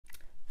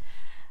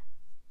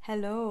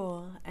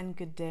Hello and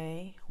good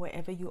day,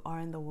 wherever you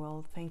are in the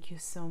world. Thank you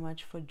so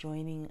much for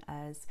joining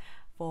us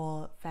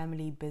for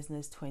Family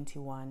Business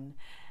 21.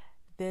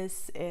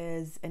 This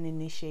is an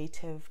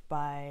initiative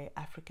by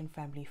African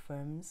Family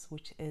Firms,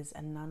 which is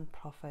a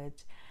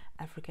non-profit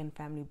African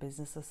Family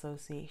Business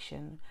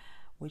Association,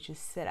 which is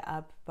set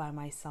up by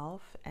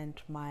myself and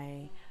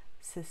my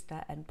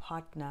sister and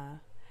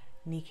partner,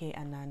 Nike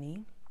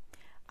Anani.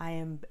 I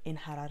am in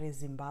Harare,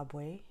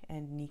 Zimbabwe,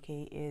 and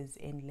Nike is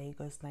in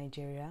Lagos,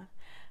 Nigeria.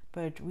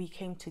 But we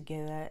came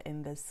together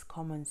in this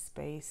common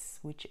space,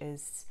 which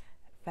is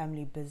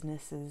family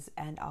businesses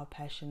and our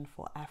passion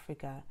for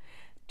Africa,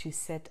 to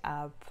set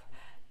up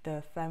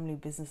the Family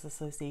Business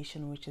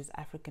Association, which is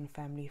African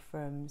Family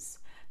Firms,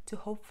 to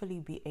hopefully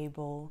be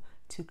able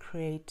to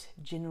create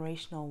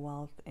generational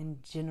wealth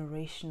and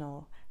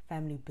generational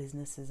family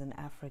businesses in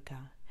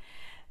Africa.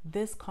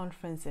 This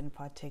conference in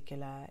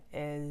particular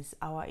is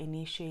our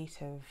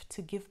initiative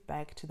to give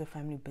back to the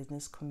family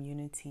business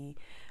community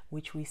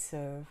which we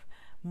serve,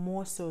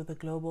 more so the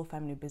global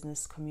family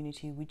business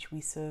community which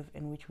we serve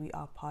and which we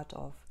are part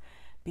of,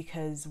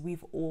 because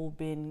we've all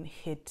been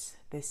hit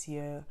this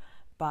year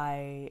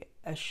by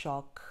a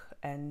shock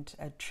and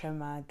a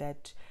tremor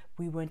that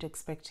we weren't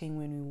expecting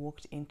when we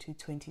walked into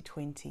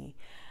 2020.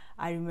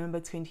 I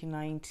remember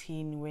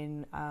 2019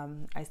 when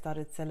I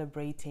started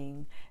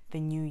celebrating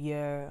the new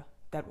year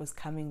that was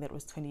coming, that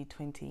was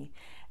 2020,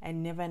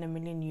 and never in a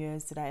million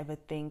years did I ever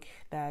think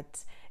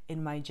that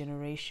in my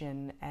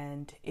generation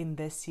and in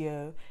this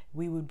year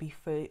we would be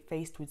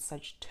faced with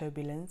such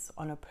turbulence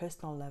on a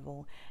personal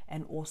level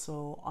and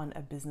also on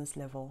a business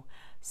level.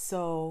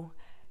 So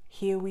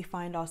here we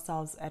find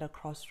ourselves at a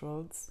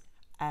crossroads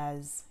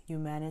as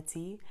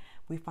humanity.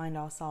 We find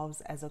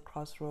ourselves as a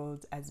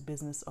crossroads as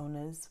business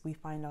owners. We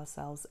find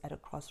ourselves at a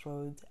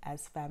crossroads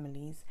as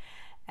families.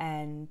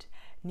 And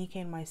Nika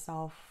and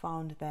myself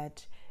found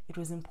that it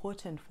was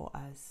important for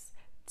us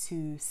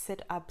to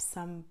set up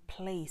some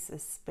place, a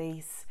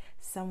space,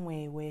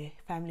 somewhere where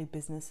family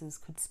businesses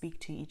could speak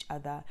to each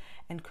other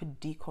and could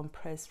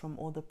decompress from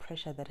all the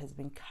pressure that has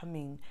been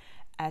coming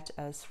at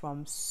us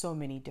from so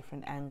many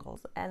different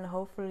angles. And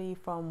hopefully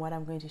from what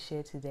I'm going to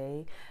share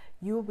today,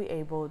 you will be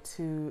able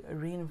to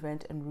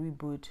reinvent and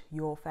reboot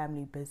your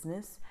family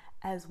business,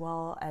 as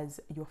well as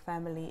your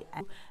family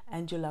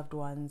and your loved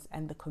ones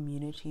and the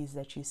communities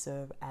that you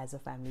serve as a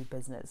family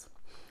business.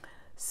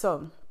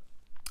 So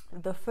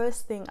the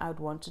first thing I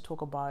would want to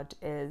talk about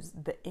is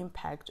the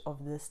impact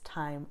of this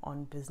time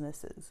on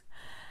businesses.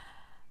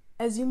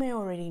 As you may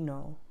already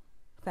know,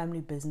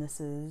 family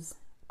businesses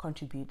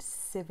contribute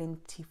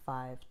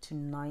 75 to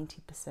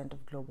 90%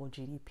 of global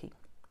GDP.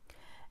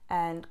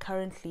 And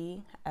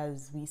currently,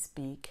 as we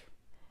speak,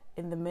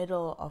 in the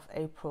middle of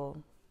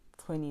April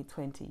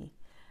 2020,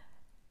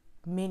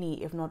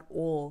 many, if not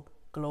all,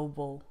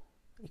 global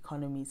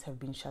economies have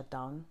been shut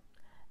down,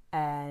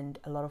 and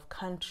a lot of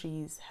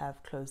countries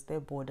have closed their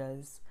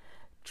borders.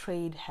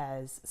 Trade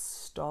has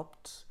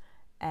stopped,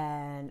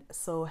 and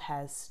so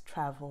has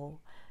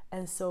travel,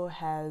 and so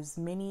has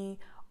many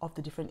of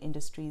the different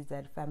industries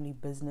that family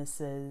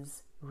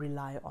businesses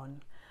rely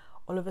on.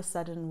 All of a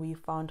sudden, we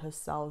found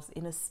ourselves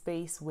in a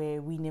space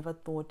where we never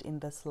thought in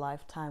this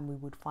lifetime we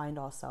would find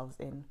ourselves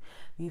in.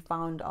 We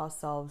found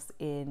ourselves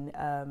in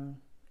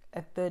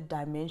a third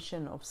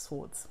dimension of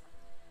sorts.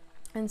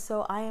 And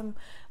so I am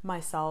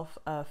myself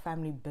a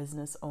family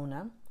business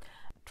owner,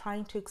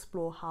 trying to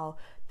explore how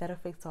that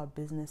affects our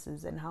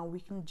businesses and how we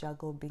can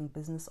juggle being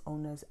business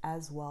owners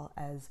as well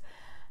as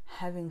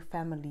having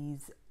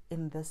families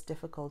in this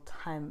difficult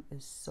time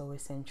is so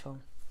essential.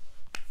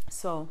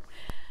 So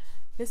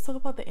let's talk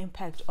about the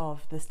impact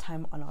of this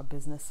time on our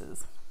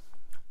businesses.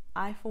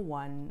 I, for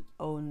one,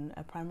 own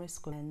a primary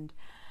school, and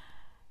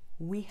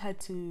we had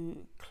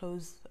to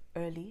close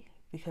early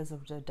because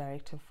of the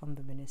directive from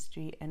the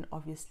ministry, and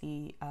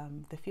obviously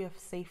the fear of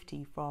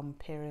safety from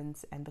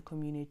parents and the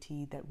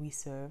community that we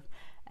serve,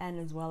 and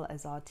as well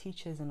as our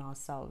teachers and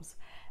ourselves.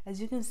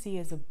 As you can see,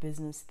 as a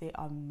business, there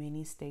are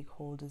many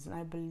stakeholders, and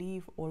I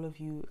believe all of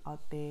you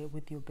out there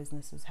with your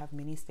businesses have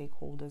many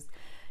stakeholders.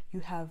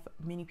 You have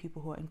many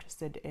people who are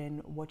interested in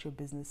what your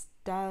business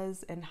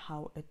does and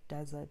how it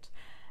does it.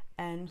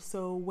 And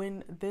so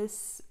when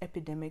this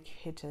epidemic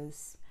hit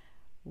us,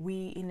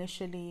 we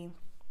initially,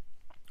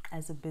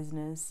 as a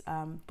business,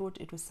 thought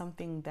it was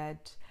something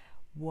that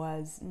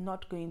was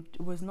not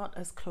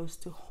as close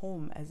to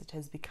home as it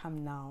has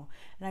become now.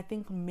 And I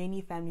think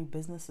many family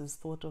businesses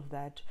thought of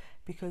that,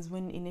 because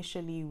when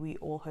initially we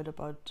all heard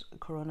about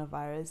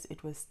coronavirus,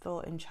 it was still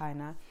in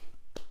China,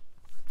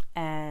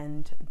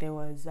 and there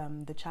was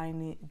the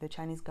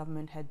Chinese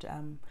government had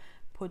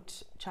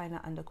put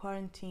China under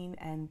quarantine,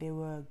 and they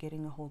were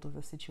getting a hold of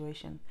the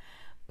situation.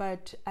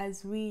 But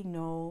as we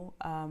know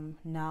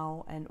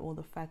now, and all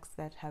the facts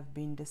that have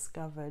been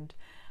discovered,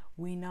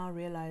 we now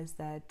realize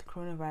that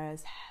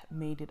coronavirus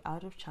made it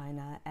out of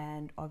China,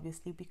 and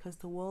obviously because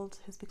the world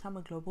has become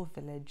a global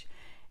village,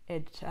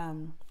 it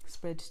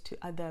spread to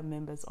other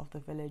members of the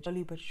village.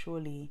 Slowly but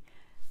surely,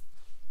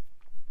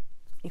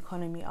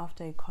 economy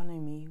after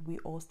economy, we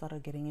all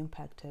started getting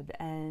impacted.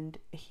 And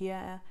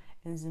here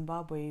in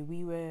Zimbabwe,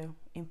 we were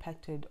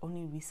impacted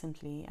only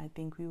recently. I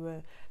think we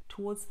were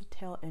towards the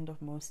tail end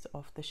of most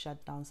of the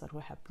shutdowns that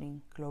were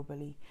happening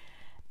globally.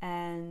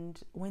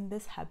 And when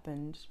this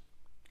happened,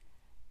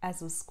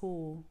 as a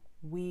school,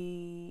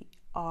 we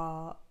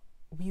were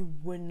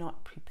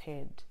not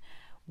prepared.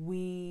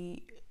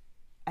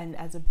 And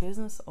as a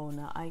business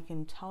owner, I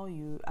can tell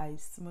you, I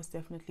most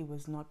definitely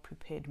was not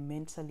prepared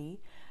mentally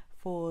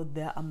for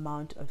the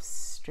amount of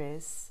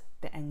stress,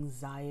 the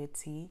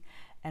anxiety,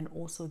 and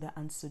also the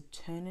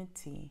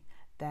uncertainty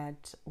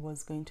that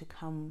was going to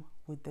come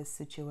with this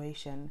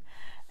situation.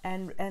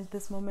 And at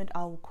this moment,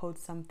 I'll quote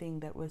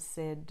something that was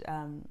said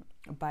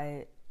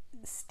by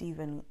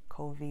Stephen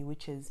Covey,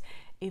 which is,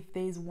 if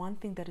there's one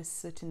thing that is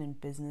certain in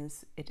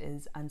business, it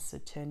is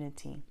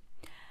uncertainty.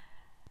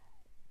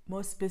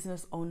 Most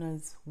business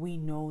owners, we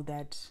know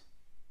that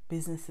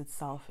business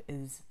itself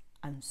is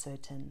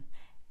uncertain,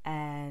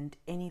 and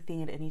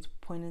anything at any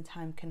point in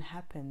time can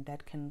happen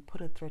that can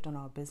put a threat on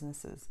our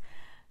businesses.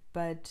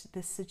 But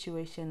this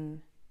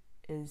situation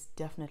is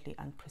definitely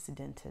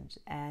unprecedented,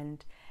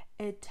 and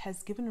it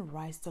has given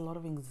rise to a lot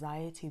of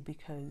anxiety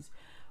because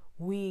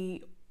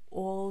we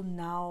all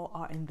now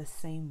are in the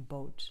same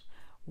boat.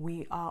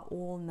 We are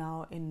all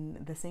now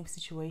in the same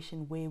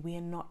situation where we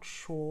are not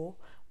sure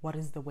what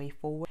is the way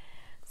forward.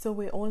 So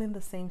we're all in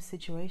the same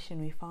situation.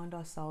 We found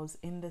ourselves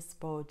in this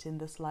boat, in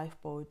this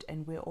lifeboat,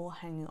 and we're all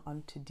hanging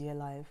on to dear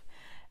life.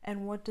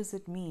 And what does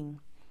it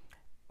mean?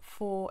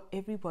 For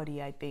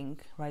everybody, I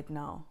think, right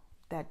now,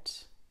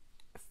 that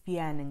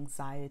fear and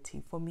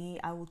anxiety. For me,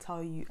 I will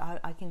tell you,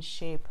 I can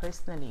share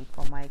personally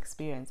from my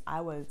experience.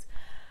 I was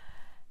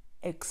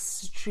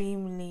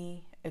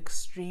extremely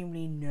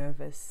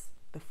nervous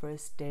the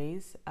first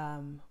days,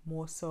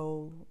 more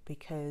so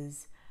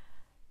because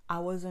I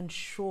wasn't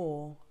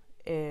sure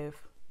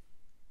if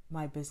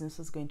my business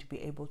was going to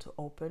be able to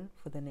open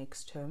for the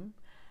next term.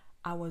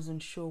 I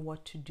wasn't sure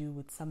what to do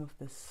with some of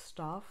the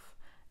staff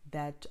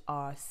that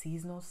are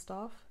seasonal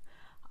staff.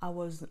 I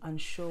was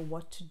unsure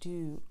what to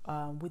do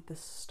with the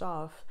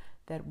staff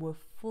that were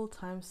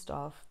full-time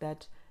staff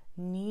that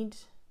need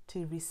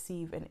to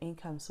receive an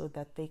income so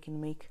that they can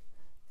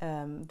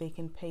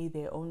pay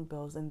their own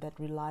bills and that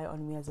rely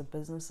on me as a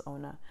business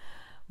owner.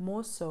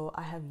 More so,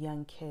 I have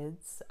young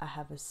kids, I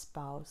have a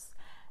spouse,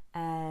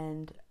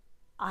 and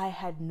I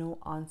had no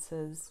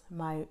answers.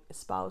 My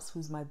spouse,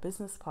 who's my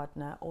business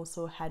partner,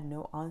 also had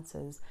no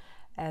answers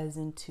as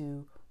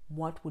into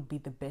what would be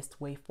the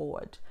best way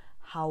forward.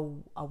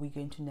 How are we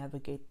going to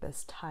navigate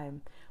this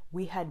time?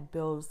 We had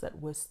bills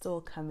that were still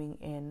coming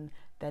in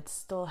that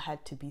still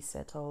had to be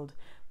settled.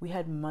 We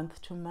had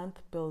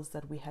month-to-month bills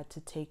that we had to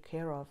take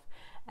care of.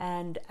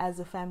 And as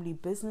a family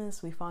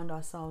business, we found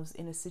ourselves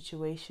in a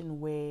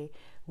situation where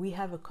we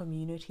have a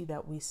community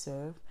that we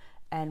serve,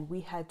 and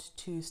we had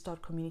to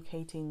start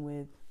communicating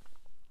with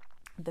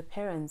the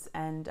parents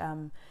and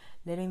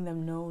letting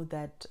them know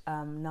that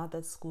now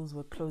that schools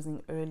were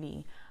closing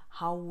early,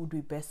 how would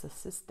we best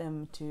assist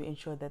them to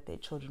ensure that their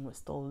children were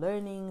still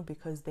learning,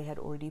 because they had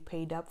already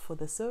paid up for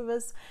the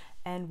service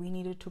and we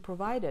needed to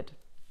provide it.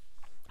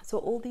 So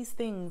all these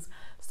things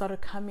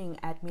started coming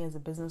at me as a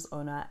business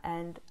owner,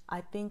 and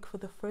I think for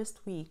the first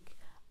week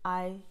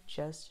I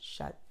just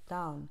shut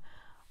down.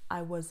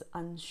 I was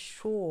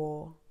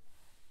unsure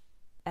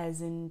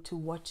as into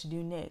what to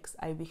do next.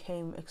 I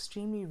became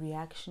extremely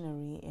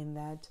reactionary in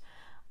that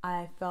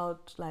I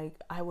felt like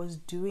I was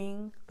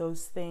doing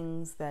those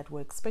things that were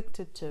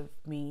expected of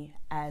me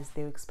as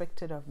they were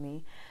expected of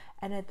me,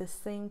 and at the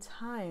same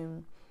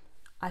time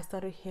I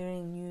started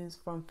hearing news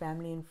from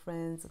family and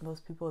friends and those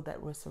people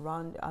that were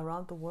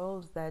around the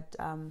world that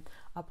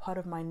are part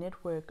of my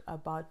network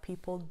about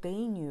people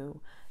they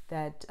knew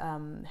that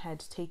had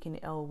taken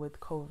ill with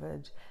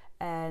COVID,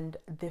 and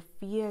the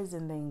fears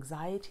and the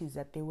anxieties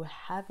that they were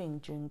having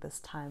during this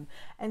time.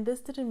 And this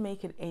didn't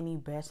make it any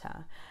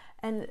better.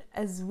 And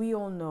as we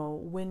all know,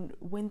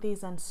 when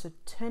there's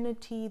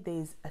uncertainty,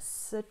 there's a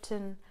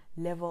certain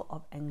level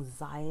of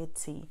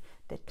anxiety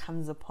that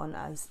comes upon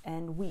us,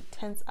 and we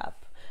tense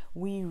up.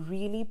 We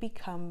really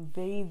become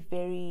very,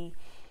 very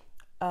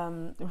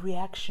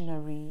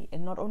reactionary,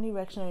 and not only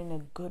reactionary in a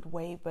good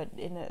way, but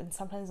in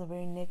sometimes a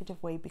very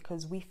negative way,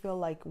 because we feel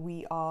like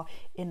we are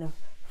in a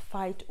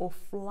fight or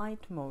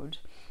flight mode.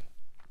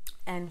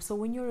 And so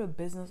when you're a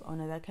business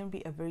owner, that can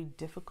be a very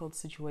difficult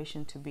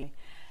situation to be.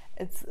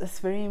 It's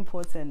very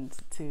important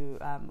to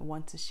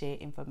want to share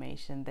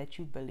information that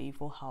you believe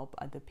will help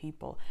other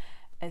people,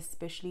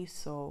 especially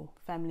so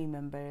family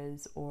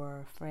members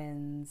or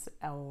friends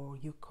or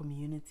your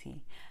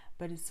community.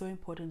 But it's so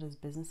important as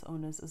business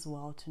owners as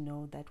well to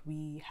know that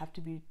we have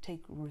to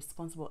take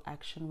responsible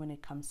action when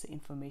it comes to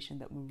information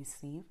that we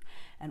receive,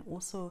 and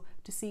also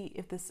to see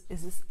if this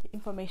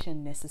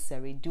information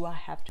necessary. Do I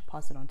have to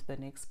pass it on to the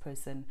next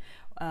person?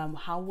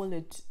 How will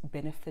it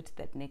benefit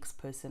that next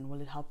person? Will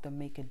it help them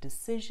make a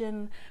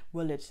decision?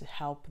 Will it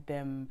help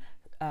them?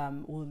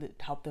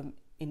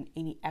 In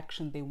any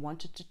action they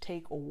wanted to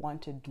take or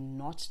wanted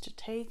not to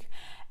take?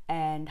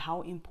 and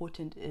how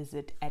important is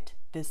it at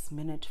this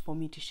minute for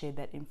me to share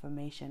that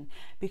information,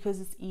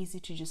 because it's easy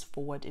to just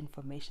forward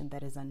information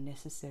that is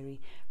unnecessary.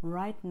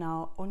 Right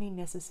now, only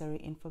necessary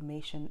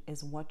information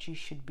is what you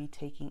should be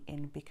taking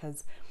in,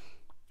 because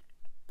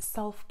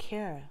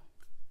self-care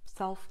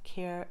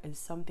is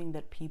something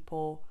that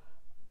people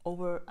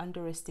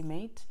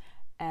underestimate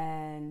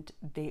and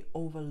they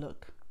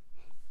overlook.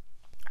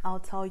 I'll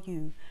tell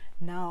you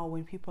now,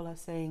 when people are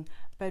saying,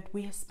 but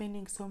we are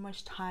spending so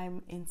much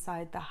time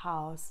inside the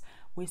house,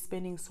 we're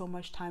spending so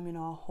much time in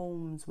our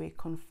homes, we're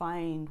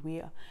confined,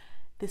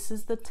 this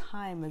is the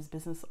time as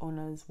business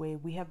owners where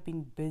we have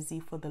been busy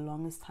for the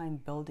longest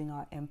time building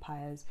our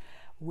empires,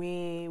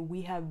 where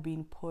we have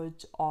been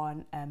put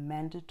on a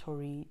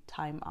mandatory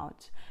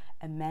timeout,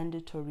 a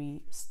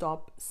mandatory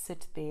stop,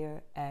 sit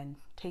there and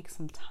take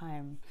some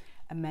time,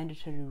 a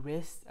mandatory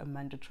rest, a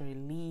mandatory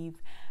leave.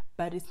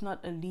 But it's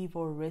not a leave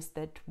or rest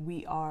that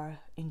we are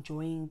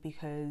enjoying,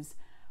 because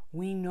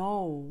we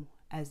know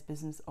as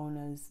business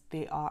owners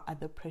there are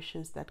other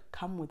pressures that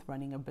come with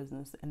running a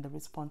business and the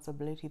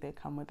responsibility that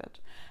come with it.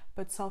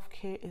 But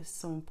self-care is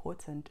so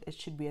important. It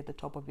should be at the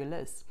top of your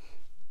list.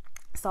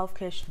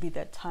 Self-care should be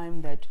that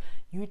time that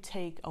you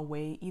take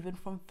away, even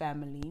from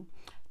family,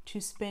 to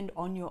spend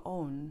on your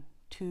own,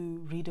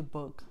 to read a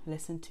book,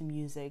 listen to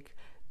music,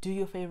 do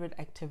your favorite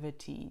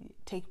activity,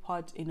 take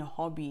part in a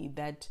hobby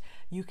that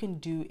you can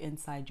do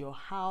inside your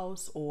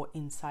house or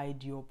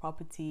inside your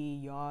property,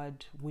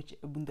 yard, which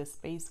in the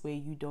space where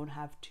you don't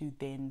have to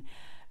then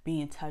be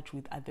in touch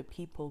with other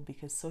people,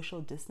 because social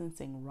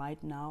distancing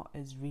right now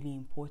is really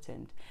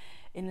important.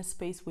 In a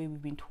space where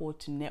we've been taught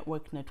to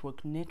network,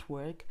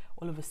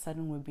 all of a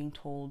sudden we're being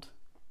told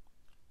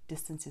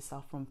distance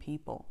yourself from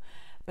people.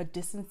 But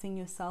distancing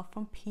yourself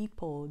from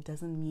people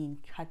doesn't mean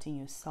cutting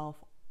yourself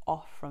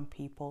off from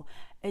people.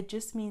 It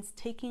just means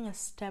taking a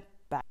step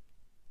back,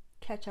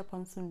 catch up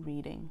on some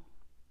reading,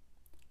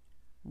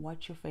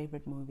 watch your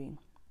favorite movie,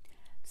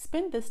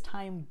 spend this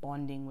time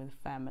bonding with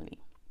family,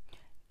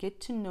 get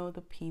to know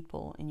the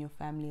people in your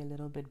family a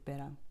little bit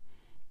better,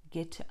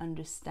 get to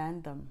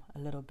understand them a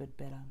little bit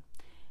better,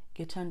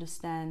 get to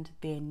understand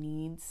their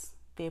needs,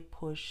 their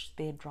push,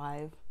 their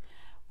drive.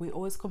 We're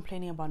always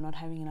complaining about not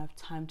having enough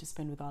time to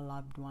spend with our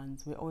loved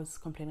ones. We're always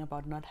complaining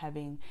about not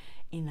having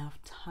enough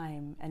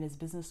time. And as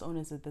business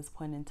owners at this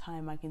point in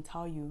time, I can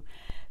tell you,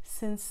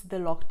 since the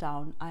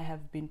lockdown, I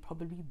have been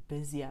probably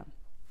busier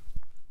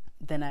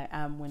than I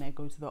am when I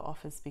go to the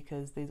office,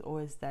 because there's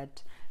always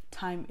that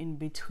time in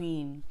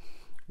between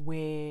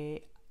where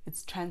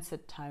it's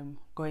transit time,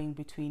 going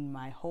between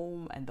my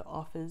home and the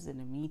office and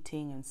a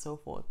meeting and so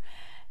forth.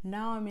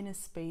 Now I'm in a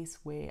space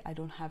where I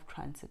don't have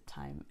transit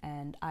time,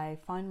 and I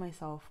find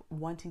myself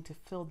wanting to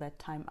fill that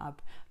time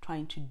up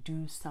trying to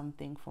do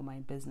something for my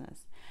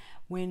business,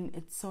 when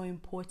it's so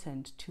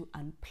important to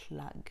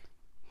unplug.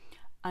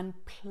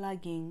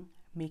 Unplugging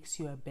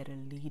makes you a better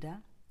leader.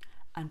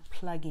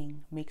 Unplugging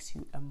makes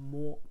you a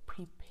more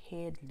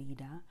prepared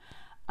leader.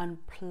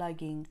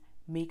 Unplugging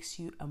makes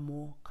you a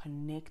more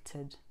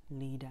connected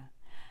leader.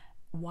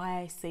 Why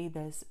I say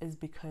this is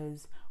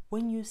because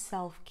when you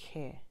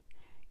self-care,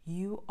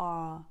 you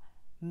are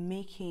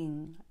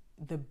making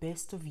the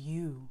best of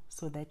you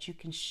so that you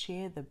can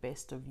share the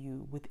best of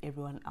you with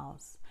everyone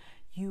else.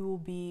 You will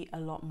be a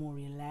lot more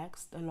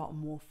relaxed, a lot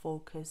more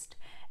focused,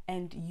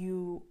 and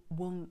you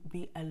will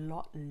be a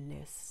lot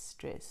less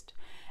stressed.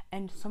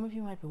 And some of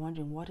you might be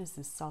wondering, what is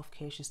this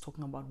self-care she's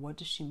talking about? What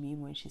does she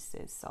mean when she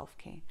says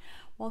self-care?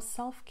 Well,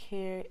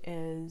 self-care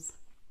is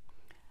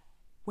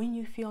when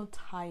you feel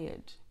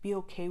tired, be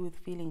okay with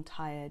feeling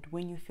tired.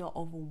 When you feel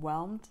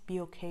overwhelmed, be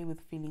okay with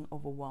feeling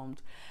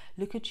overwhelmed.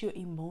 Look at your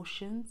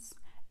emotions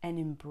and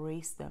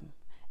embrace them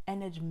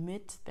and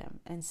admit them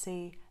and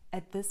say,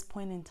 at this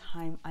point in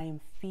time, I am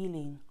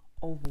feeling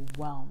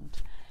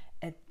overwhelmed.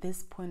 At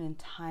this point in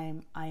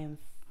time, I am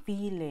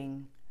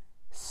feeling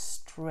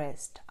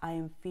stressed. I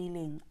am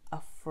feeling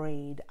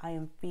afraid. I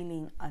am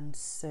feeling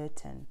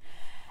uncertain.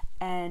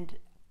 And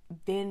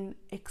then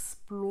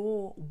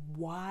explore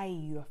why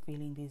you are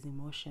feeling these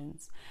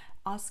emotions.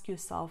 Ask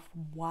yourself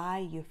why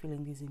you're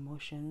feeling these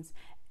emotions,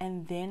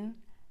 and then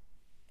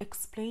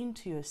explain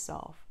to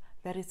yourself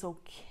that it's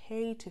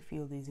okay to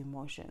feel these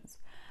emotions.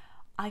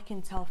 I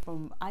can tell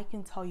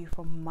you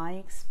from my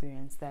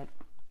experience that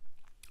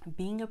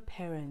being a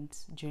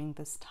parent during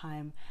this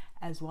time,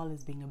 as well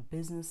as being a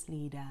business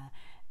leader,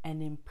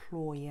 an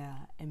employer,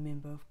 a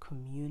member of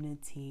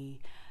community,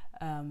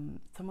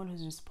 someone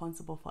who's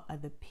responsible for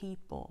other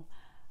people,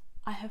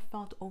 I have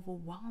felt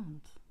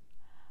overwhelmed.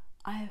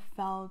 I have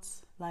felt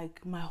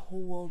like my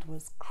whole world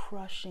was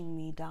crushing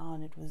me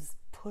down. It was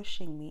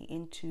pushing me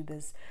into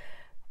this,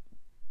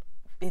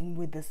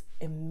 with this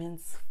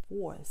immense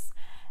force.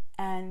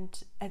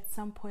 And at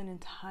some point in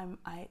time,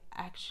 I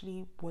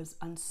actually was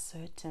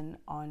uncertain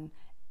on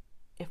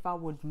if I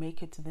would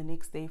make it to the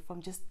next day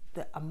from just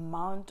the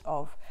amount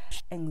of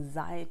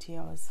anxiety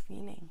I was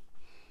feeling.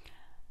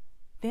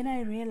 Then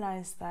I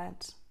realized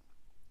that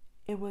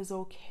it was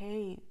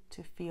okay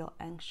to feel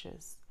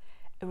anxious.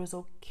 It was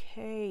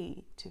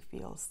okay to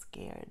feel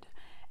scared.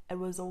 it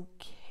was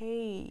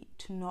okay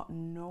to not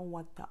know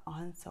what the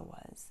answer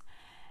was.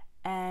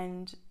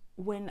 And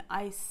when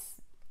I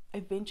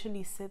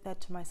eventually said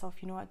that to myself,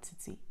 you know what,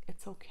 Tsitsi,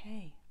 it's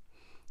okay.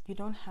 You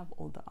don't have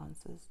all the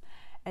answers.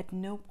 At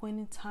no point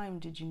in time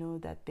did you know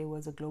that there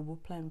was a global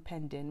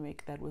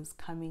pandemic that was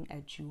coming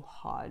at you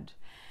hard.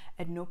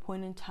 At no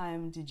point in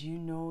time did you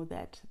know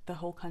that the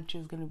whole country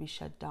was going to be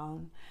shut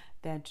down,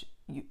 that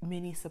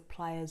many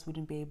suppliers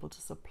wouldn't be able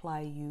to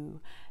supply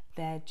you,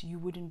 that you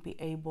wouldn't be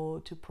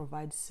able to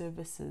provide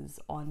services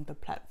on the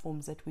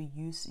platforms that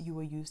you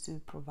were used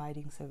to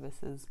providing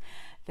services,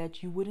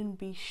 that you wouldn't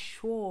be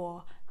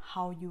sure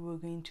how you were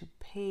going to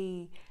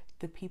pay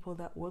the people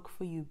that work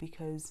for you,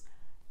 because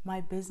my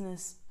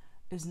business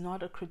is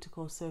not a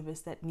critical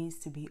service that needs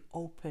to be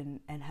open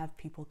and have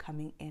people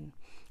coming in.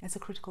 It's a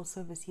critical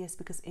service, yes,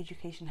 because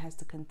education has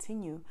to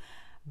continue,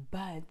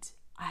 but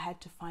I had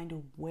to find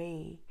a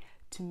way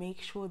to make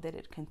sure that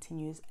it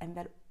continues and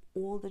that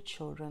all the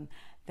children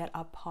that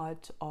are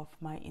part of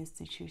my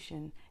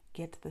institution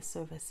get the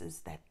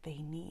services that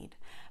they need.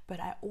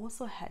 But I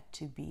also had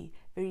to be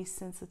very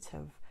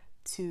sensitive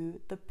to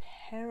the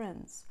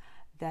parents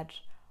that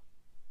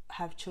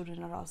have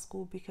children at our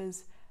school,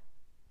 because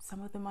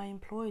some of them are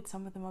employed,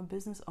 some of them are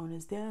business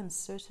owners. They're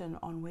uncertain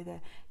on whether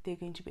they're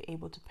going to be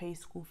able to pay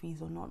school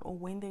fees or not, or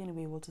when they're going to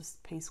be able to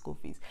pay school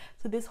fees.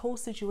 So this whole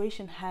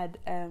situation had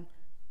an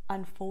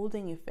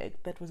unfolding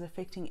effect that was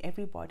affecting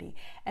everybody.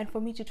 And for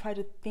me to try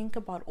to think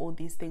about all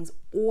these things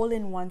all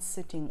in one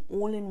sitting,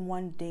 all in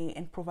one day,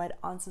 and provide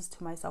answers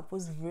to myself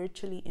was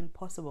virtually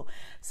impossible.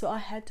 So I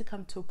had to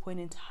come to a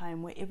point in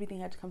time where everything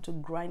had to come to a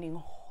grinding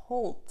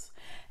halt.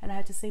 And I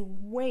had to say,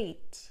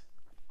 wait,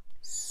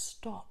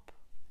 stop,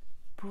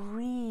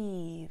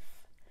 breathe,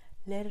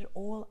 let it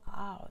all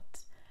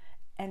out,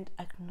 and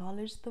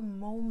acknowledge the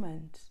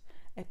moment.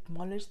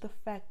 Acknowledge the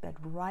fact that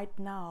right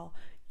now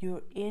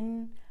you're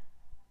in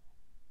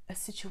a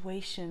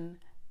situation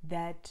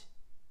that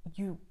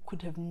you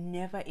could have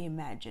never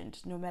imagined.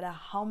 No matter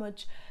how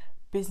much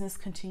business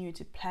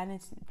continuity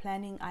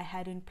planning I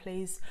had in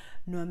place,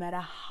 no matter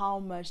how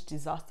much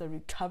disaster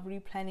recovery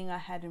planning I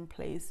had in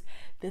place,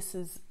 this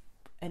is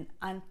an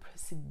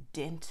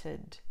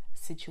unprecedented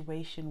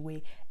situation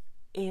where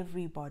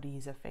everybody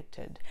is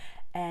affected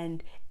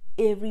and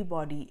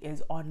everybody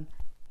is on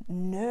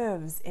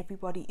nerves.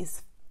 Everybody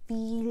is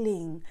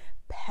feeling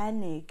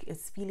panic,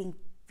 is feeling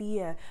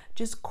fear.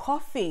 Just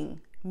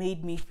coughing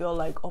made me feel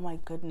like, oh my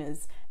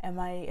goodness, have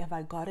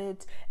I got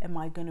it? Am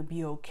I gonna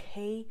be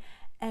okay?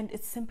 And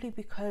it's simply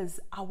because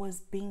I was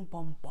being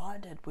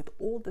bombarded with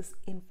all this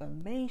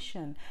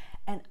information,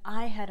 and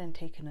I hadn't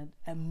taken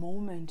a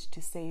moment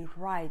to say,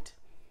 right,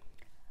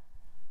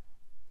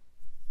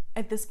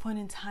 at this point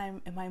in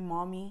time, am I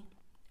mommy?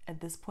 At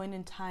this point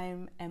in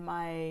time, am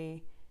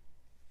I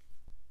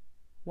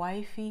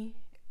wifey?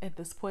 At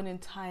this point in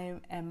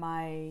time, am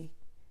I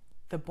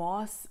the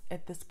boss?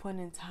 At this point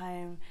in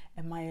time,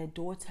 am I a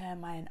daughter?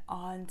 Am I an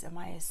aunt? Am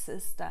I a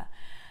sister?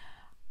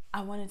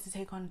 I wanted to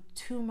take on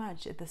too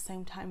much at the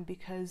same time,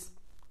 because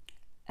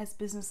as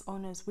business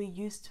owners, we're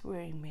used to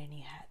wearing many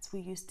hats.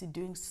 We're used to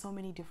doing so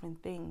many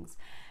different things,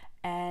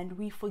 and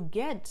we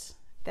forget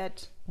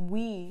that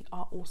we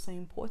are also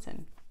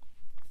important.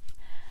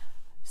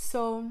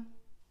 So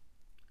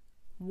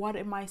what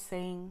am I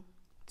saying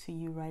to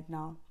you right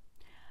now?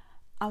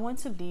 I want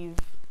to leave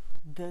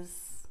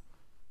this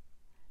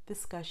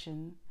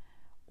discussion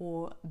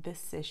or this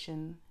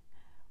session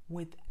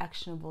with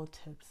actionable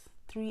tips.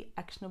 3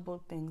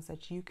 actionable things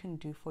that you can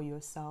do for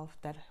yourself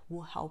that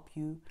will help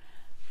you,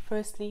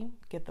 firstly,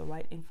 get the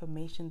right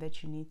information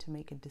that you need to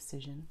make a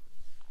decision.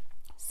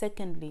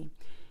 Secondly,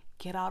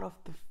 get out of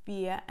the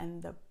fear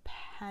and the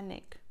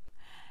panic.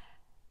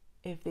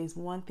 If there's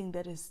one thing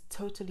that is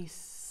totally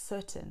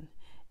certain,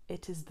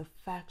 it is the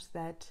fact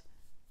that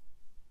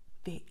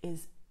there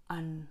is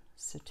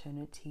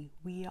uncertainty.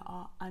 We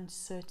are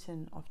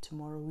uncertain of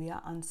tomorrow. We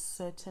are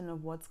uncertain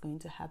of what's going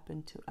to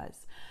happen to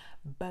us.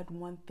 But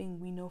one thing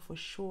we know for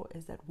sure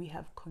is that we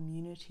have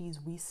communities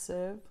we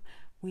serve.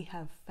 We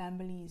have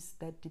families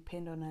that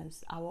depend on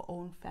us, our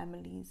own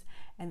families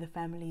and the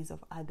families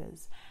of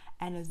others.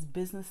 And as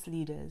business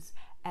leaders,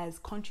 as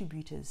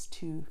contributors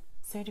to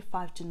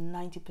 75 to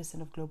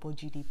 90% of global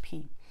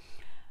GDP,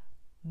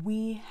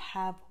 we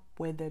have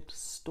weathered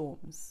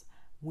storms.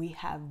 We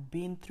have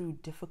been through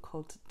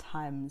difficult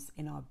times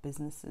in our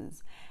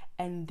businesses,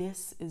 and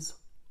this is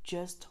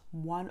just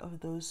one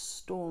of those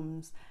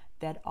storms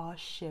that our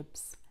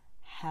ships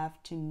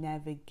have to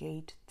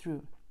navigate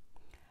through.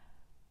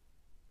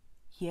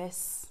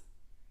 Yes,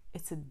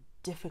 it's a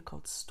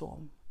difficult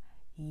storm.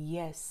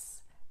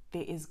 Yes,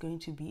 there is going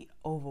to be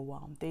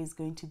overwhelm. There is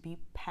going to be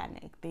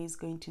panic. There is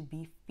going to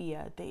be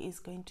fear. There is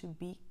going to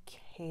be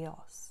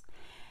chaos.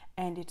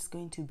 And it's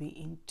going to be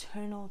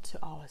internal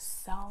to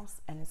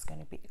ourselves, and it's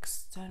going to be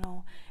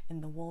external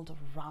in the world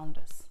around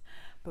us.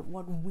 But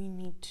what we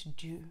need to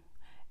do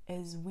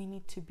is we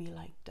need to be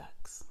like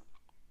ducks.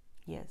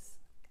 Yes,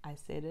 I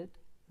said it,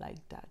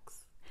 like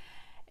ducks.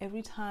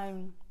 Every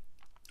time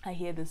I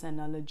hear this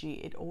analogy,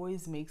 it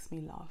always makes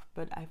me laugh,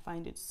 but I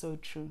find it so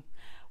true.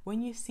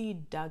 When you see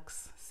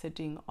ducks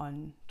sitting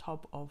on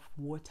top of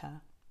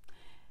water,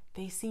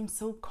 they seem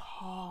so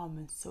calm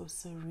and so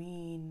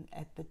serene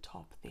at the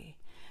top there,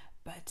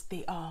 but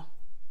they are,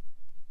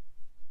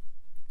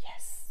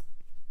 yes,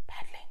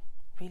 paddling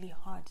really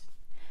hard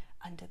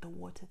under the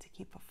water to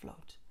keep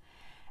afloat.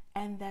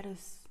 And that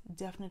is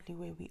definitely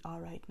where we are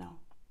right now,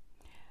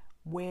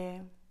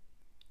 where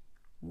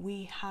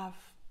we have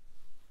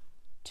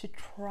to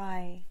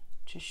try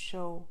to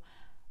show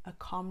a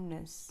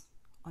calmness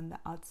on the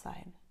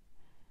outside,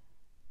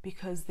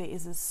 because there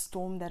is a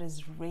storm that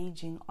is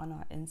raging on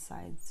our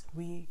insides.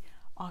 We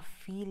are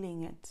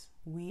feeling it,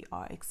 we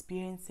are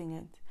experiencing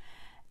it.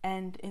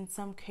 And in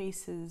some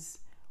cases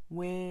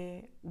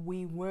where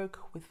we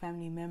work with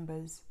family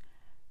members,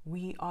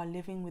 we are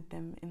living with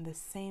them in the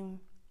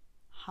same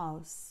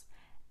house,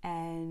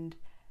 and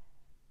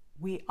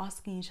we're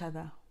asking each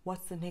other,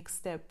 what's the next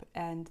step?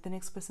 And the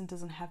next person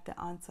doesn't have the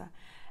answer.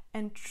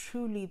 And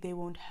truly, they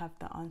won't have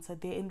the answer.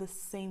 They're in the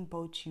same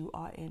boat you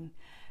are in.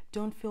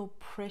 Don't feel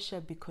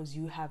pressure because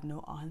you have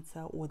no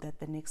answer or that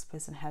the next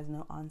person has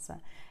no answer.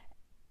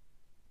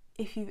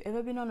 If you've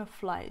ever been on a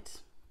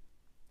flight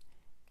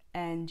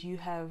and you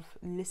have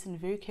listened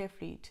very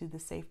carefully to the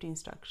safety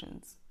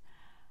instructions,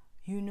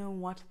 you know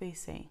what they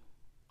say.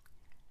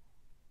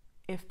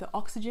 If the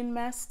oxygen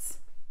masks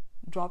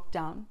drop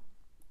down,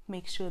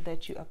 make sure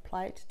that you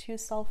apply it to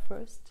yourself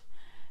first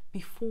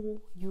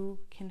before you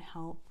can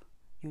help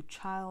your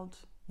child,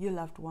 your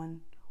loved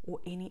one, or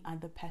any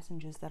other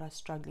passengers that are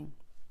struggling.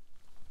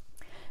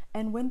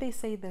 And when they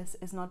say this,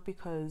 it's not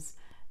because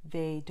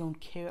they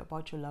don't care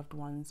about your loved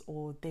ones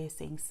or they're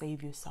saying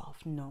save yourself.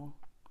 No.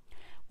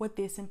 What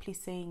they're simply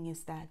saying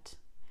is that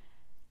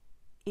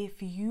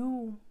if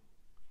you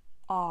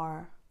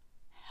are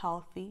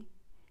healthy,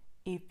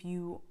 if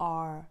you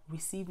are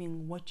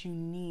receiving what you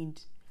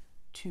need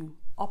to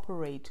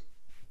operate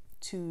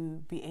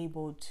to be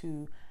able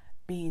to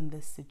be in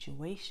this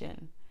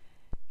situation,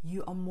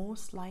 you are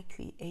most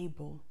likely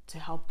able to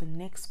help the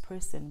next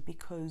person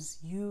because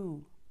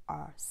you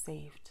are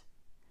saved.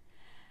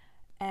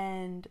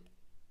 And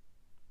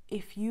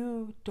if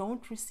you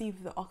don't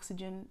receive the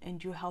oxygen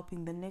and you're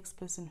helping the next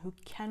person who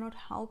cannot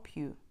help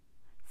you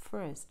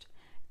first,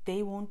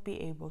 they won't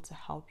be able to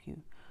help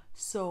you.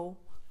 So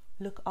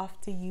look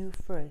after you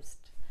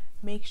first.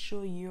 Make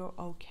sure you're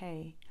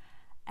okay.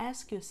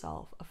 Ask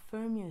yourself,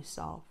 affirm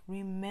yourself,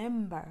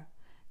 remember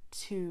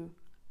to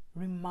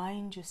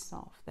remind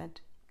yourself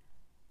that,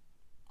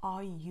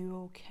 are you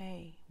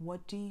okay?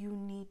 What do you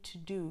need to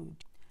do?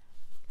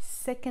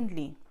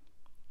 Secondly,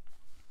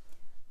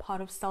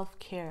 part of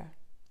self-care,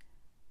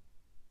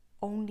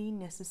 only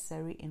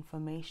necessary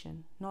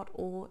information. Not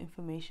all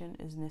information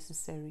is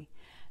necessary.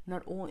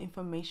 Not all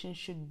information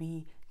should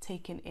be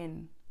taken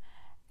in.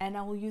 And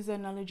I will use the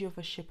analogy of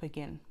a ship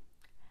again.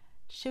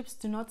 Ships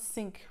do not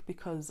sink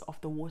because of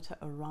the water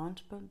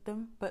around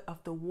them, but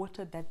of the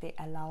water that they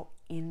allow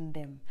in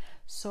them.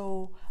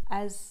 So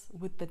as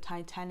with the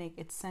Titanic,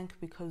 it sank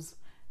because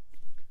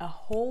a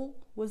hole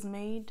was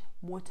made,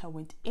 water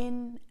went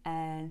in,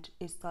 and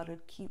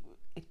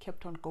it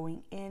kept on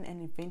going in,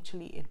 and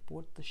eventually it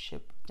brought the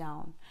ship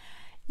down.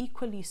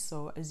 Equally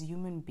so, as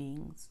human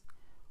beings,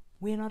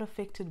 we're not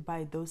affected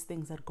by those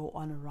things that go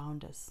on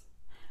around us,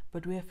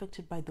 but we're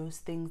affected by those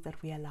things that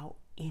we allow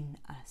in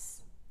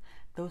us.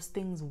 Those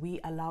things we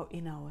allow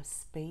in our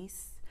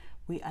space,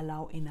 we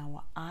allow in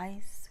our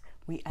eyes,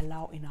 we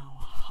allow in our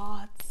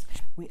hearts,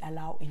 we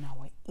allow in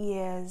our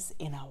ears,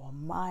 in our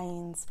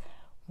minds.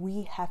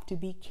 We have to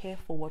be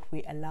careful what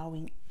we're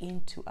allowing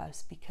into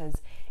us,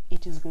 because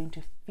it is going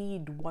to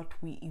feed what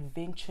we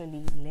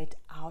eventually let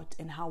out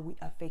and how we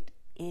affect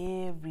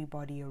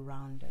everybody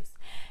around us.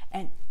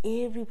 And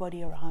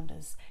everybody around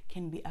us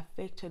can be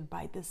affected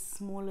by the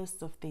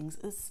smallest of things,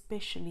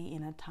 especially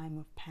in a time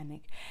of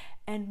panic.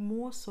 And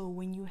more so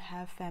when you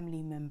have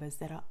family members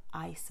that are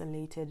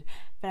isolated,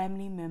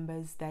 family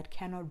members that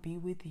cannot be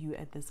with you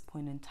at this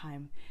point in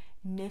time.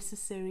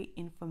 Necessary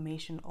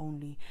information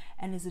only.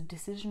 And as a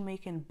decision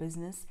maker in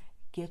business,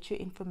 get your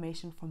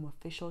information from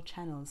official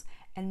channels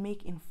and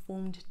make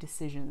informed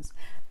decisions.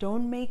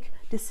 Don't make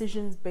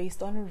decisions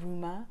based on a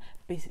rumor,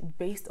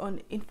 based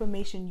on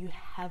information you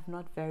have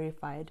not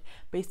verified,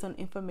 based on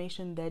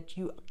information that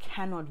you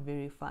cannot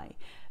verify.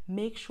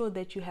 Make sure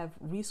that you have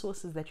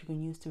resources that you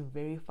can use to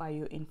verify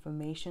your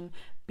information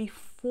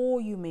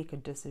before you make a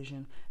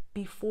decision.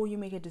 Before you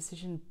make a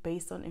decision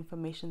based on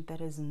information that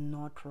is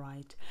not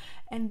right.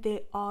 And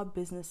there are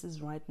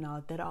businesses right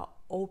now that are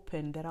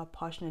open, that are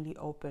partially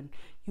open.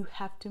 You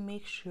have to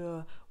make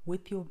sure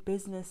with your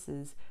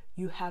businesses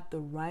you have the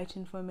right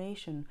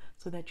information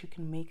so that you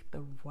can make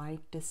the right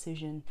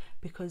decision,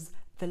 because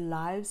the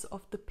lives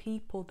of the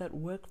people that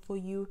work for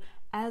you,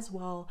 as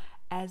well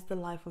as the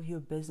life of your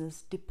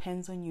business,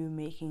 depends on you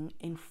making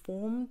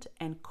informed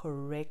and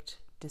correct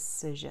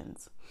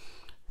decisions.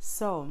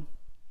 So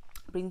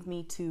brings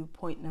me to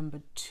point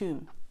number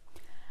 2.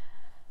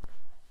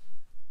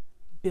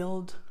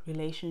 Build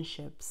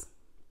relationships.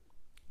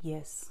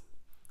 Yes,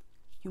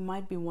 You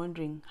might be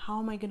wondering, how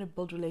am I going to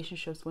build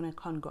relationships when I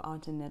can't go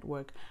out and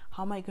network?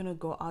 How am I going to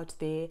go out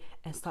there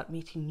and start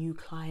meeting new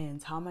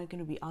clients? How am I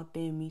going to be out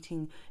there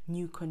meeting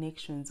new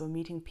connections or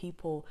meeting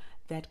people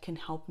that can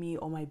help me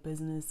or my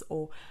business?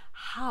 Or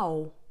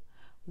how?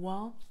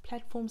 Well,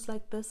 platforms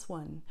like this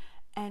one,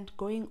 and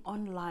going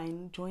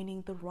online,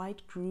 joining the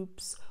right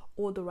groups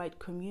or the right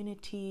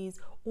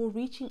communities, or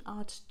reaching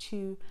out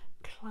to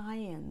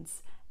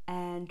clients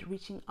and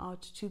reaching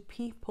out to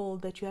people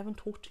that you haven't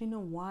talked to in a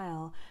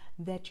while,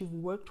 that you've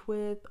worked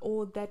with,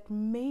 or that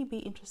may be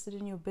interested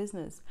in your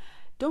business.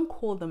 Don't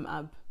call them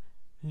up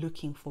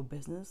looking for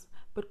business,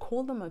 but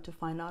call them up to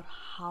find out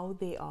how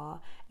they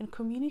are and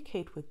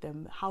communicate with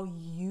them how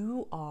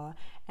you are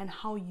and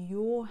how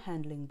you're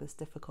handling this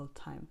difficult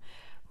time.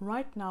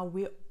 Right now,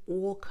 we're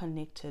all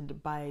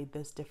connected by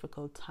this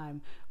difficult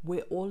time.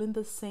 We're all in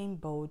the same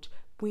boat.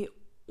 We're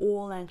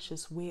all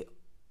anxious. We're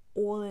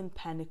all in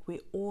panic. We're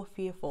all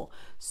fearful.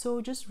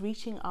 So just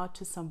reaching out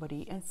to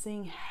somebody and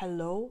saying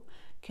hello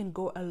can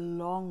go a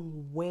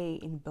long way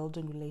in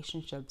building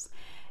relationships.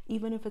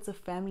 Even if it's a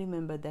family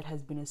member that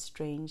has been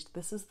estranged,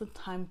 this is the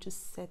time to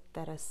set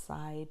that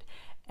aside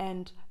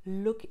and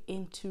look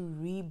into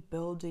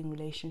rebuilding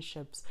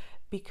relationships,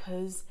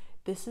 because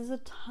this is a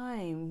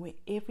time where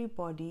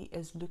everybody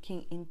is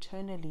looking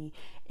internally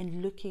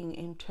and looking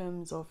in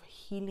terms of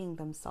healing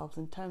themselves,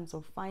 in terms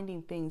of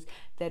finding things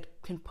that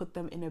can put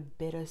them in a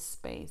better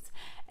space.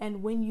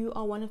 And when you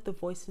are one of the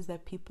voices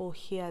that people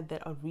hear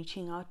that are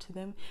reaching out to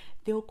them,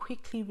 they'll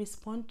quickly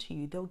respond to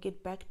you. They'll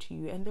get back to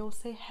you and they'll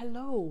say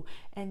hello.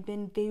 And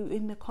then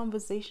the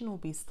conversation will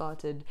be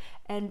started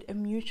and a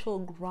mutual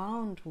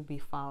ground will be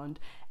found.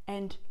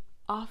 And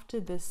after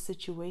this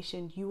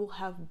situation, you will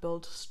have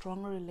built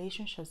stronger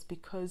relationships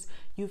because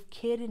you've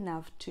cared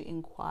enough to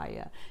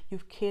inquire.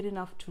 You've cared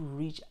enough to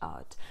reach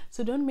out.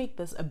 So don't make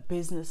this a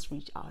business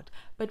reach out,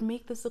 but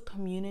make this a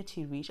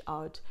community reach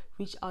out.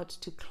 Reach out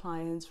to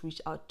clients, reach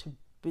out to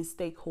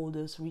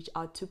stakeholders, reach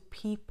out to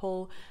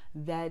people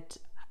that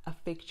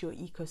affect your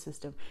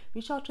ecosystem.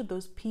 Reach out to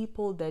those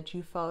people that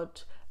you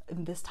felt,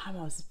 in this time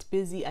I was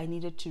busy, I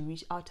needed to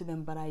reach out to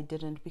them, but I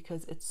didn't,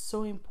 because it's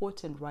so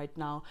important right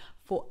now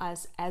for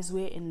us as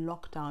we're in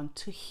lockdown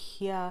to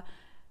hear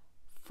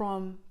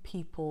from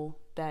people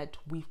that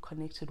we've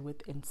connected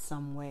with in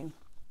some way.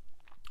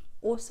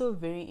 Also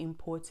very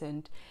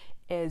important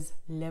is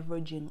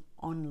leveraging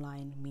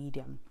online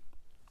medium.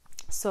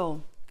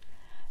 So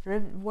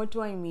what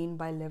do I mean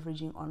by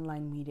leveraging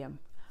online medium?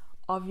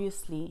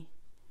 Obviously,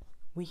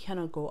 we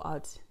cannot go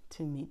out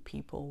to meet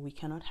people. We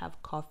cannot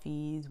have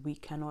coffees. We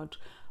cannot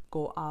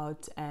go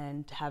out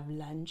and have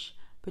lunch.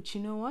 But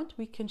you know what?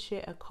 We can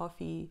share a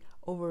coffee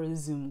over a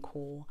Zoom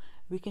call.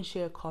 We can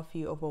share a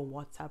coffee over a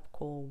WhatsApp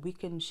call. We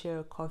can share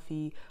a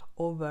coffee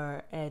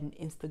over an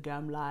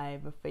Instagram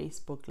live, a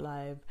Facebook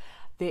live.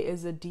 There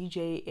is a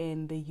DJ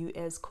in the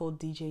US called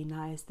DJ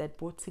Nice that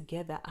brought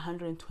together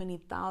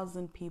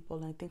 120,000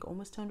 people, I think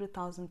almost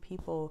 200,000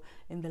 people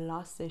in the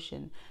last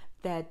session,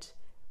 that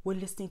were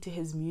listening to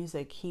his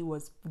music. He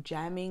was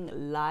jamming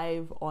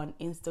live on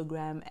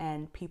Instagram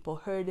and people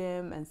heard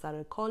him and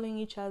started calling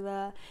each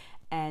other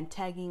and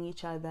tagging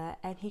each other,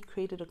 and he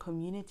created a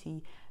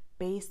community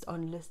based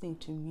on listening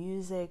to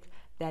music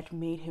that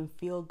made him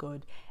feel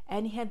good.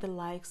 And he had the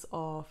likes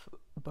of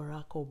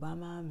Barack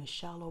Obama,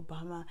 Michelle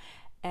Obama,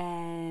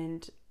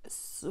 and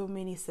so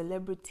many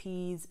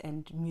celebrities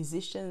and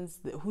musicians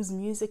whose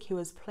music he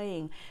was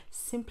playing,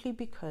 simply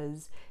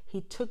because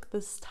he took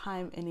this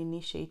time and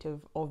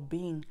initiative of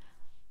being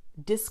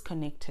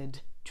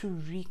disconnected to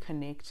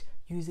reconnect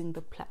using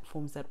the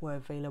platforms that were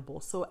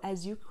available. So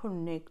as you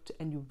connect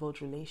and you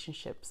build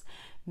relationships,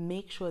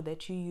 make sure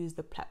that you use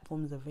the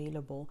platforms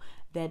available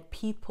that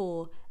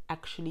people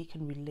actually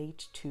can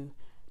relate to.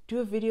 Do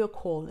a video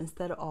call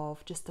instead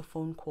of just a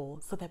phone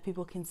call so that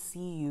people can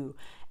see you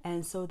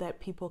and so that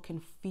people can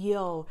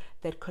feel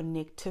that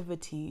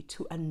connectivity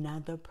to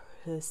another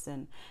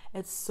person.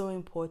 It's so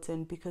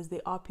important because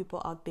there are people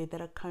out there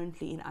that are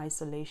currently in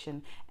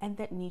isolation and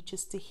that need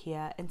just to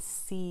hear and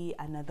see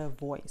another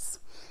voice.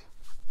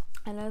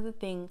 Another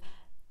thing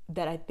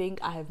that I think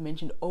I have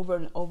mentioned over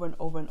and over and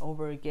over and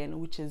over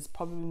again, which is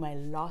probably my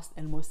last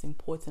and most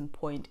important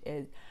point,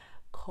 is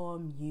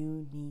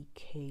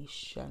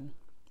communication.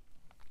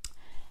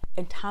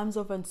 In times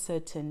of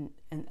uncertainty,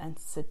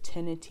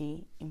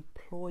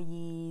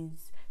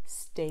 employees,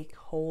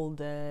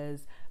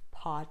 stakeholders,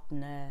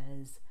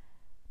 partners,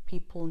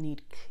 people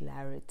need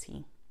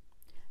clarity.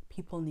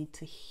 People need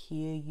to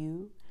hear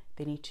you.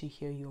 They need to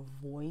hear your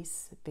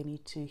voice. They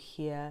need to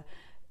hear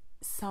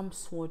some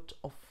sort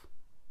of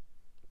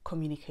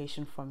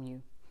communication from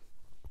you.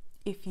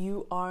 If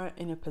you are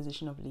in a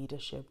position of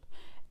leadership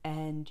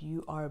and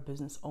you are a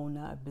business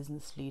owner, a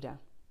business leader,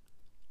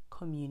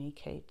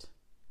 communicate.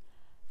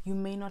 You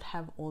may not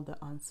have all the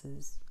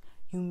answers.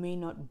 You may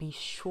not be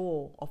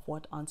sure of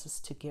what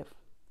answers to give,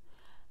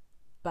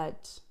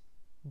 but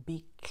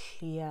be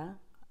clear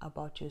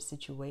about your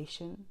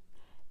situation.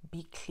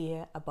 Be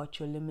clear about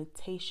your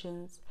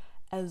limitations,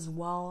 as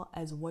well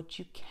as what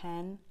you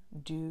can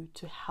do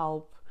to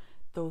help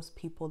those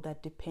people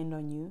that depend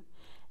on you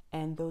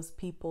and those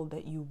people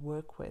that you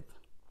work with.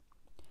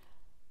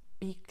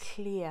 Be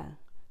clear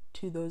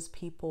to those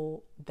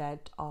people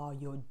that are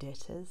your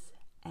debtors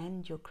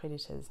and your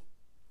creditors.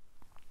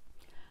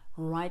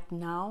 Right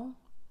now,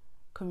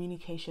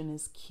 communication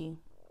is key.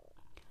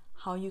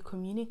 How you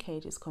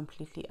communicate is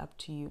completely up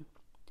to you.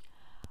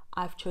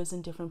 I've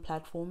chosen different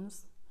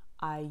platforms.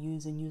 I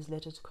use a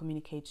newsletter to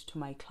communicate to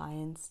my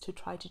clients, to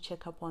try to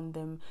check up on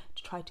them,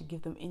 to try to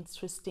give them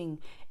interesting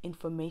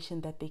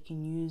information that they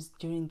can use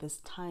during this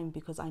time,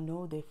 because I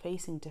know they're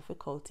facing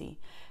difficulty.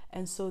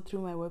 And so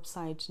through my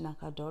website,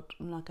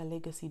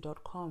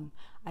 nakalegacy.com,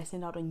 I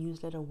send out a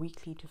newsletter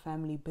weekly to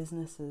family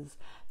businesses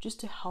just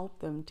to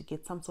help them to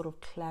get some sort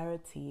of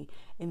clarity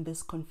in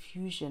this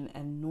confusion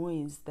and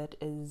noise that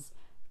is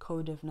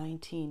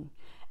COVID-19.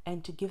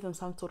 And to give them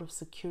some sort of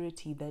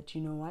security that,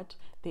 you know what,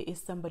 there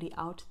is somebody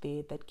out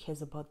there that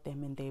cares about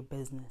them and their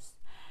business.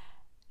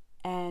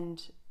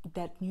 And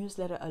that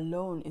newsletter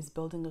alone is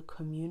building a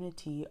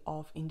community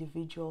of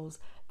individuals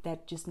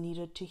that just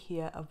needed to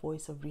hear a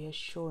voice of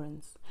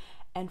reassurance.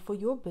 And for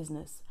your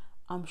business,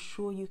 I'm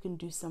sure you can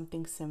do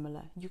something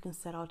similar. You can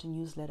set out a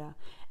newsletter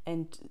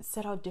and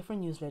set out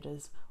different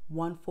newsletters,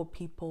 one for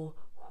people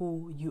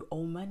who you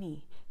owe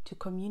money, to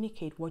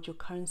communicate what your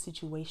current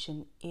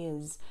situation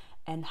is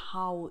and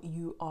how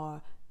you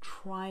are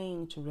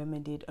trying to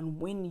remedy it,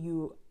 and when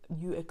you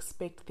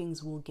expect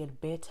things will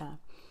get better.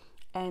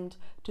 And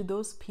to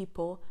those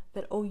people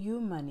that owe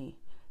you money,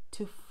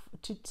 to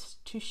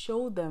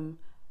show them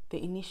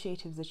the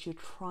initiatives that you're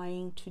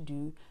trying to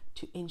do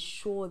to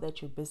ensure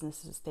that your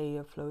businesses stay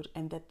afloat,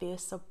 and that their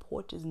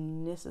support is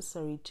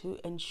necessary to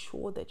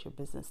ensure that your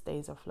business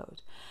stays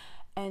afloat.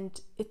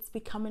 And it's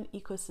become an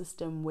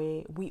ecosystem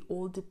where we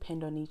all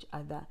depend on each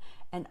other,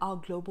 and our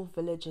global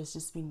village has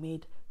just been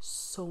made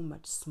so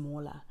much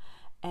smaller.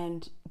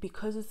 And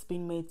because it's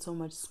been made so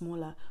much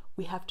smaller,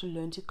 we have to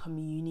learn to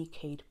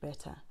communicate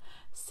better.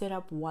 Set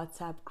up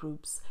WhatsApp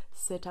groups,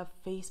 set up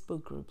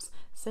Facebook groups,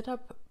 set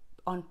up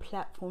on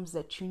platforms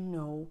that you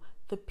know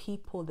the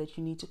people that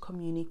you need to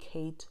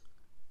communicate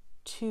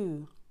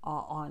to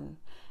are on.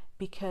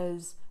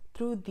 Because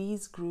through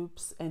these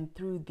groups and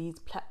through these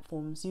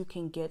platforms, you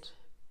can get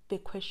their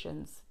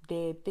questions,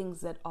 their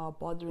things that are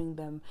bothering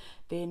them,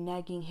 their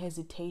nagging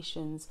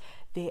hesitations,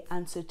 their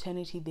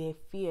uncertainty, their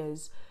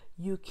fears.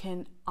 You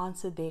can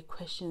answer their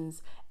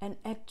questions. And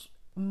at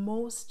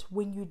most,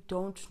 when you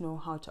don't know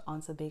how to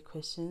answer their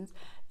questions,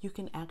 you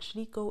can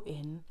actually go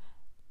in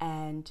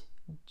and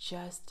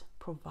just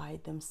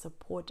provide them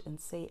support and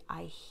say,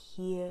 I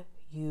hear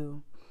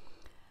you.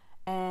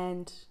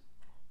 And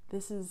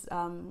this is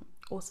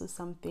also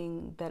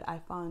something that I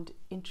found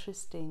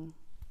interesting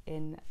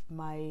in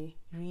my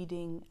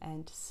reading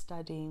and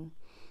studying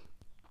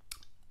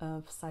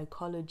of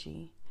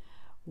psychology,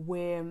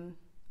 where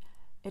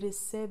it is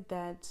said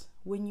that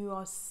when you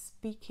are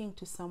speaking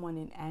to someone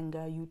in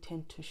anger, you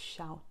tend to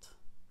shout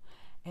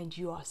and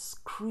you are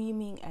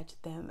screaming at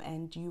them,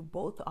 and you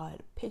both are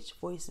at pitched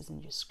voices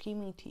and you're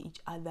screaming to each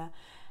other,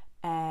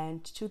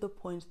 and to the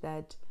point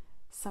that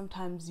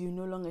sometimes you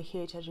no longer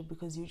hear each other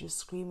because you're just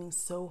screaming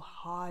so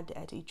hard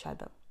at each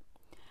other.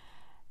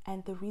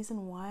 And the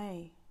reason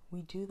why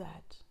we do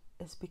that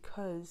is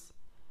because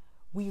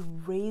we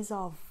raise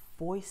our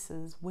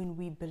voices when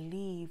we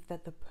believe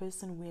that the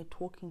person we're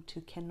talking to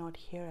cannot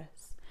hear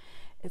us.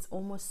 It's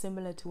almost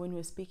similar to when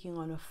we're speaking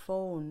on a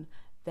phone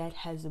that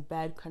has a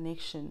bad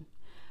connection.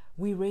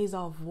 We raise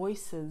our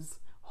voices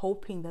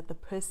hoping that the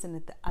person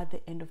at the other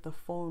end of the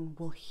phone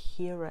will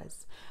hear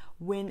us,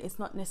 when it's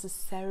not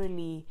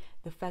necessarily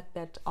the fact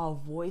that our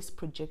voice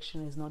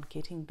projection is not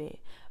getting there,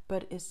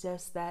 but it's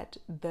just that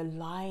the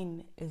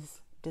line is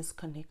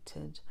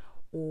disconnected,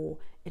 or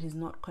it is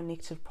not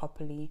connected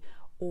properly,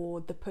 or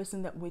the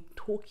person that we're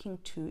talking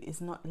to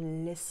is not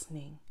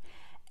listening.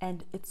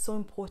 And it's so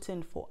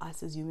important for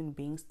us as human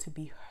beings to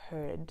be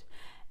heard.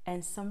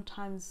 And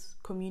sometimes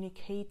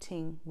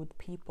communicating with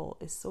people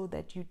is so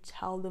that you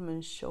tell them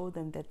and show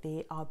them that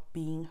they are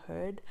being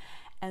heard,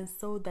 and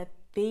so that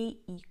they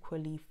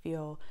equally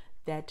feel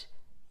that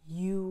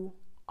you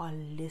are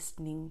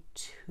listening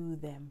to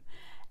them.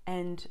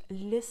 And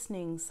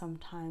listening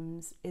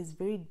sometimes is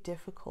very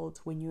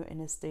difficult when you're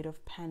in a state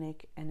of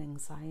panic and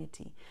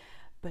anxiety.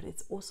 But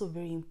it's also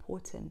very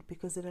important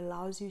because it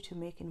allows you to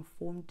make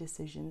informed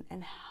decisions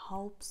and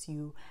helps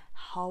you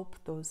help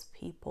those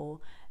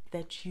people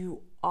that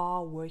you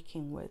are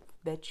working with,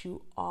 that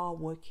you are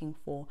working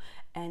for,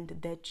 and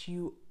that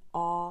you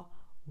are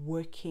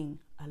working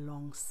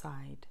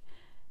alongside.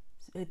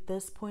 So at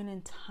this point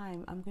in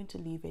time, I'm going to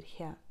leave it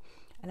here.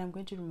 And I'm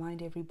going to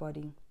remind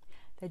everybody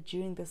that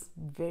during this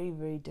very,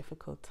 very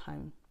difficult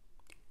time,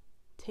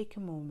 take a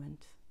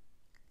moment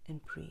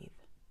and breathe.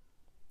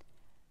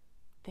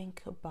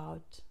 Think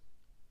about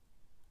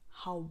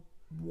how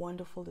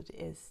wonderful it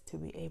is to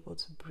be able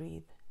to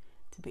breathe,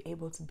 to be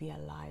able to be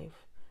alive,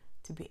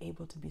 to be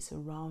able to be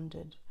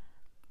surrounded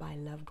by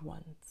loved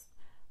ones.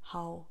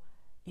 How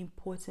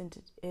important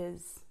it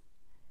is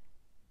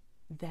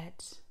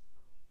that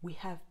We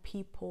have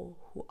people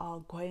who are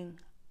going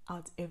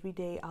out every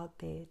day out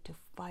there to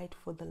fight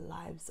for the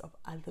lives of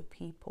other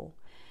people.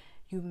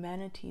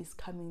 Humanity is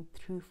coming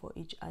through for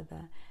each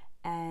other,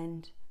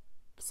 and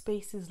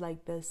spaces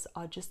like this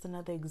are just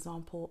another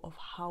example of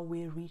how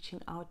we're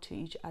reaching out to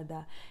each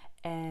other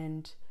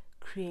and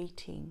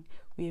creating.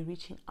 We're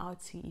reaching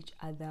out to each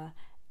other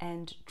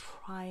and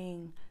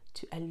trying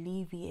to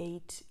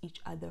alleviate each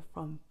other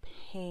from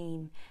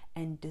pain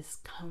and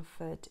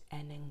discomfort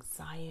and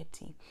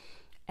anxiety.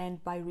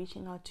 And by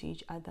reaching out to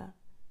each other,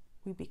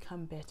 we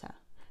become better.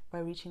 By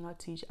reaching out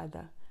to each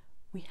other,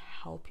 we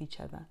help each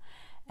other.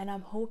 And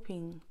I'm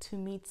hoping to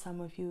meet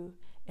some of you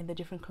in the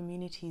different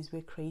communities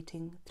we're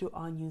creating through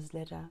our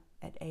newsletter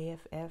at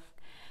AFF,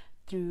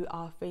 through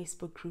our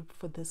Facebook group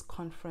for this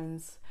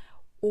conference,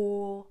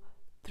 or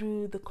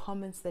through the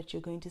comments that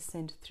you're going to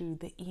send through,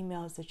 the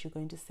emails that you're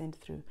going to send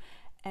through.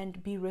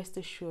 And be rest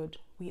assured,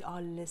 we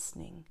are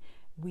listening.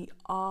 We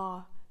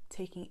are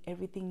taking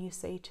everything you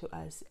say to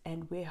us,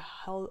 and we're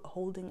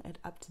holding it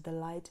up to the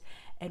light,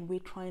 and we're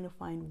trying to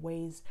find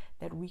ways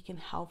that we can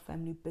help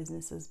family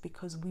businesses,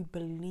 because we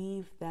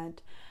believe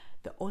that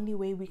the only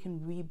way we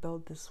can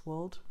rebuild this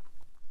world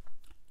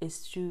is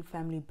through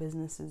family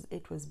businesses.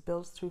 It was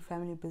built through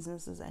family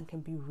businesses and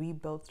can be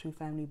rebuilt through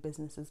family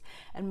businesses,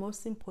 and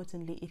most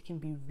importantly, it can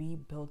be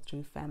rebuilt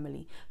through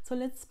family. So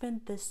let's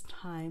spend this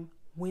time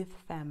with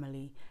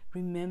family,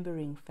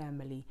 remembering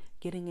family,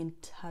 getting in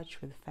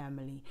touch with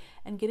family,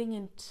 and getting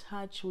in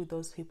touch with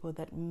those people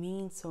that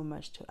mean so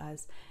much to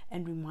us,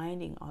 and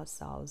reminding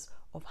ourselves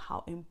of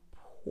how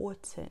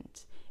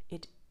important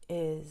it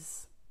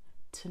is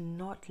to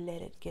not let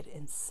it get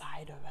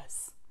inside of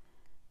us.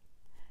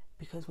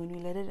 Because when we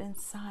let it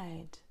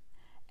inside,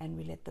 and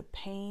we let the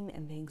pain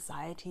and the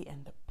anxiety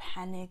and the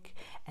panic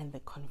and the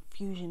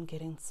confusion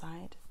get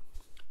inside,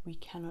 we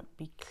cannot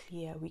be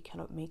clear. We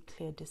cannot make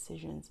clear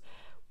decisions.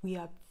 We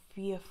are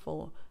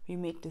fearful. We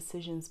make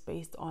decisions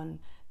based on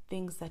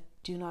things that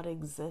do not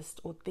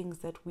exist, or things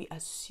that we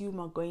assume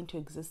are going to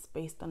exist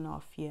based on our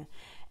fear.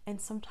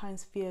 And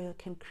sometimes fear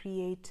can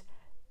create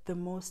the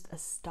most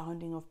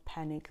astounding of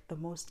panic, the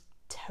most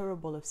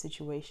terrible of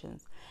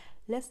situations.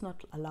 Let's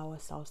not allow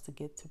ourselves to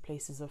get to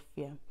places of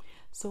fear.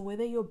 So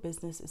whether your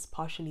business is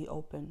partially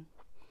open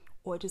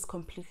or it is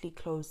completely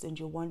closed and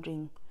you're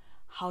wondering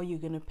how you're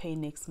going to pay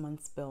next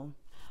month's bill,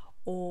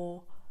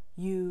 or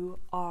you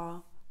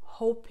are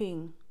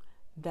hoping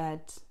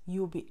that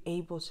you'll be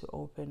able to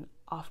open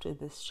after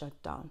this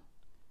shutdown,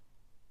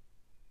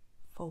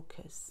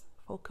 focus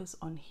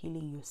on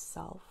healing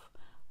yourself.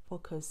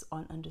 Focus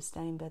on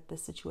understanding that the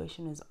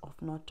situation is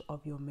not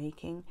of your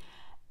making,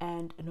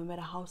 and no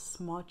matter how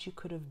smart you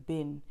could have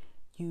been,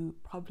 you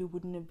probably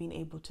wouldn't have been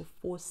able to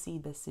foresee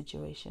the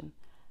situation.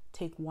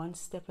 Take one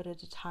step at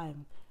a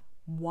time,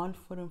 one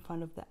foot in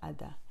front of the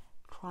other.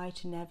 Try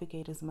to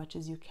navigate as much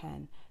as you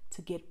can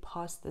to get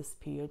past this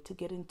period, to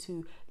get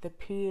into the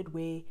period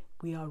where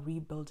we are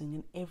rebuilding,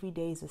 and every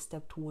day is a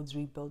step towards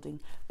rebuilding.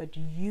 But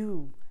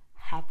you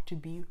have to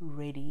be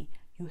ready.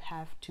 You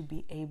have to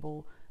be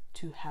able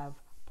to have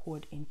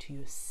poured into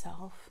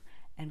yourself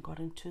and got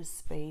into a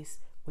space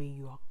where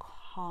you are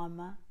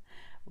calmer,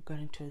 got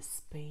into a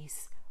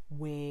space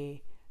where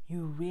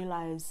you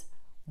realize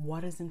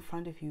what is in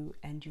front of you,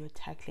 and you're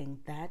tackling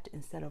that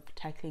instead of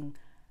tackling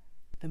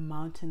the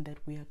mountain that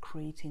we are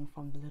creating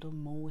from the little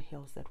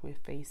molehills that we're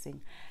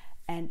facing.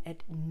 And at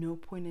no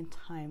point in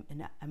time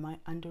am I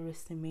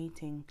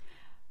underestimating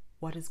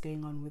what is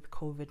going on with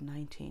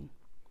COVID-19.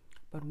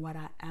 But what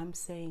I am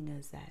saying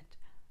is that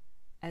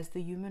as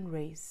the human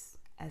race,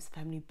 as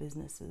family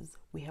businesses,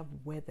 we have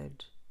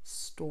weathered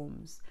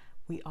storms.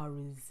 We are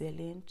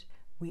resilient,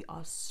 we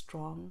are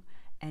strong,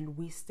 and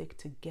we stick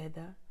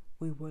together.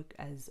 We work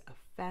as a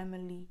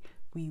family,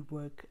 we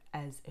work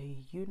as a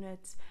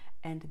unit,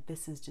 and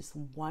this is just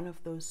one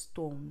of those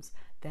storms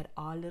that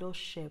our little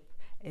ship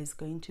is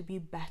going to be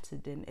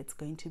battered in, it's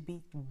going to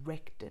be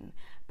wrecked in,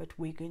 but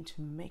we're going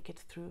to make it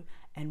through,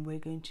 and we're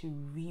going to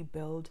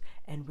rebuild,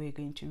 and we're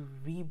going to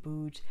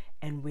reboot,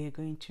 and we're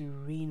going to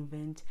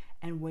reinvent,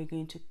 and we're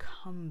going to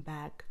come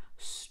back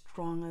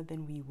stronger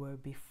than we were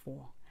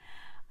before.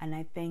 And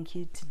I thank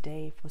you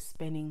today for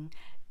spending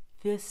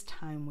this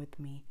time with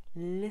me,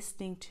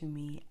 listening to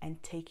me,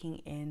 and taking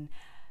in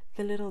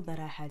the little that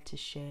I had to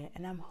share.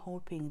 And I'm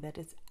hoping that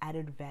it's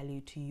added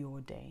value to your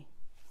day.